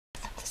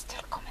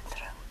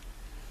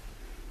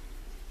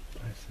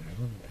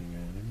thing here,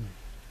 isn't it?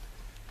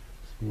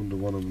 I wonder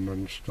one of them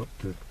hadn't stopped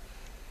to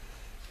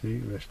see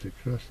it rest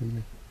across, isn't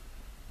it?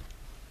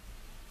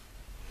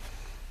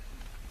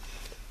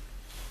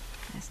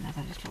 There's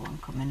another little one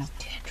coming up.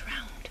 Turned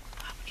round.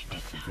 Why would you do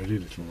That's a that? very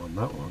little one,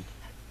 that one.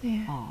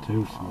 Yeah. Oh.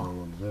 Two small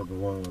ones there, but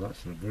wow,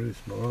 that's a very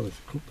small. Oh, there's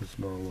a couple of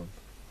small ones.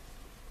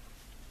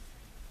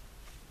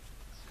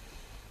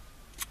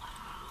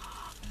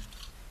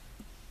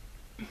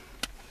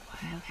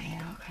 Well,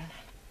 yeah, okay.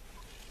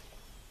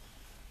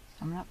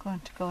 I'm not going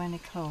to go any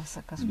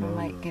closer because No, we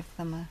might no. give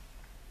them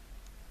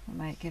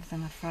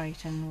a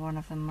fright, and one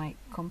of them might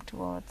come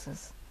towards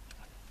us.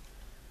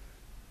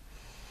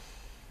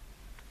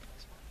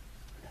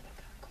 Another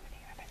car coming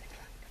here. I bet they're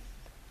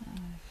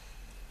drunk.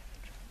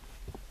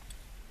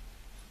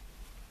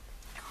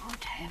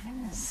 Good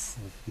heavens!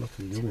 There's lots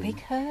of It's a young big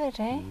herd,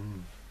 eh?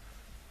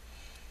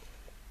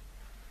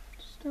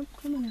 Stop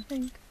coming, I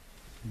think.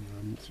 I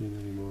haven't seen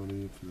any more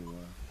here for a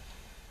while.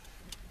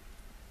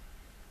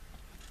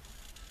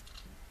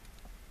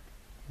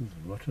 There's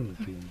a lot of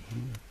little ones,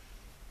 isn't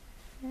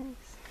there?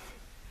 Yes.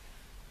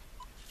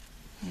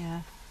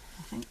 Yeah,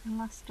 I think the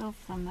last of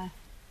them are.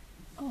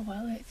 Oh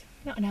well, it's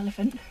not an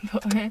elephant,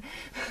 but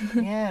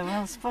Yeah,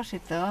 well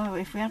spotted though.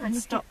 If we hadn't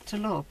stopped to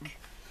look,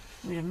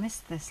 we'd have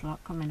missed this lot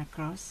coming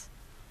across.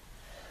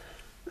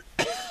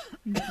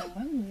 nothing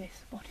wrong with this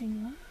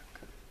spotting lark.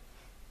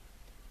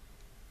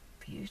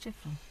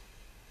 Beautiful.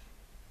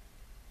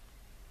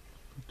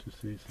 Good to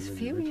see It's so a many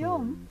few little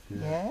young.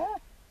 ones, Yeah.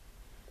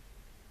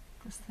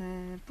 Because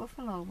the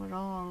buffalo were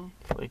all.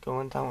 We're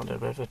going down the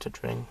river to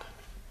drink.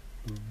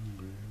 Great.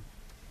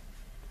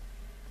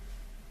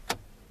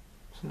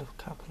 There's a little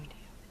cabin.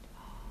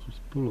 Just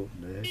pull up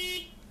there.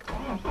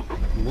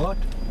 What?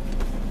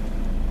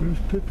 Where's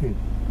Pippin?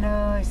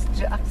 No,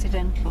 it's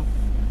accidental.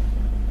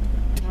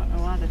 I don't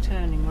know why they're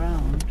turning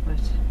round, but.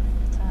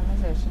 What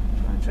time is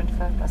it?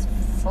 25 past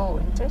 4,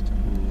 isn't it?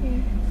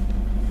 Yeah.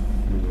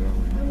 Where are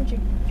we? How would you